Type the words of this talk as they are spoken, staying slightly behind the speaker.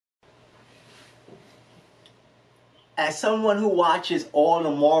As someone who watches all the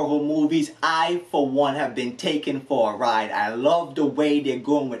Marvel movies, I for one have been taken for a ride. I love the way they're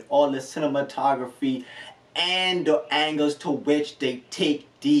going with all the cinematography and the angles to which they take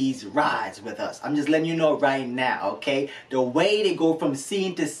these rides with us. I'm just letting you know right now, okay? The way they go from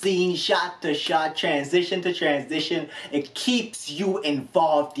scene to scene, shot to shot, transition to transition, it keeps you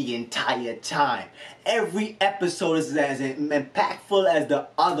involved the entire time. Every episode is as impactful as the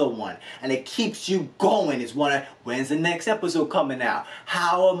other one, and it keeps you going. It's one of, when's the next episode coming out?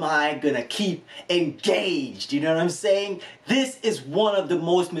 How am I gonna keep engaged? You know what I'm saying? This is one of the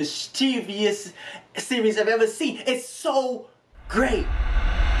most mischievous series I've ever seen. It's so great.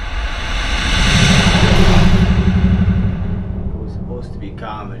 It was supposed to be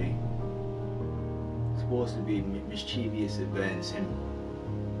comedy. It's supposed to be mischievous events and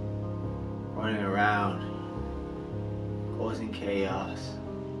running around, causing chaos.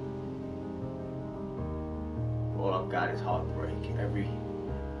 All I've got is heartbreak. Every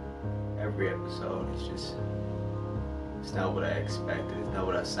episode, it's not what I expected. It's not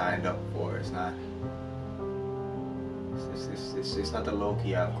what I signed up for. It's not the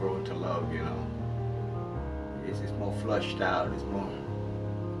Loki I've grown to love, you know. It's more flushed out. It's more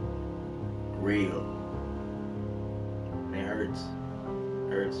real. And it hurts.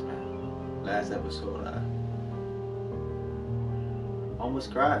 It hurts, man. Last episode, I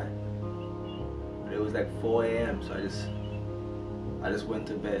almost cried. But it was like 4 a.m. so I just went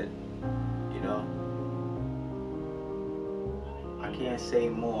to bed, you know. I can't say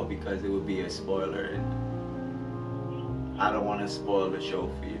more because it would be a spoiler, and I don't want to spoil the show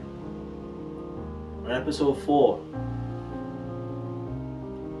for you. On episode 4,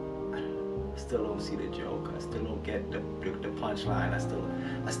 I still don't see the joke. I still don't get the punchline. I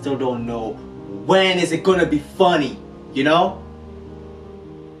still don't know when is it gonna be funny, you know?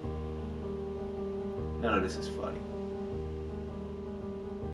 None of this is funny.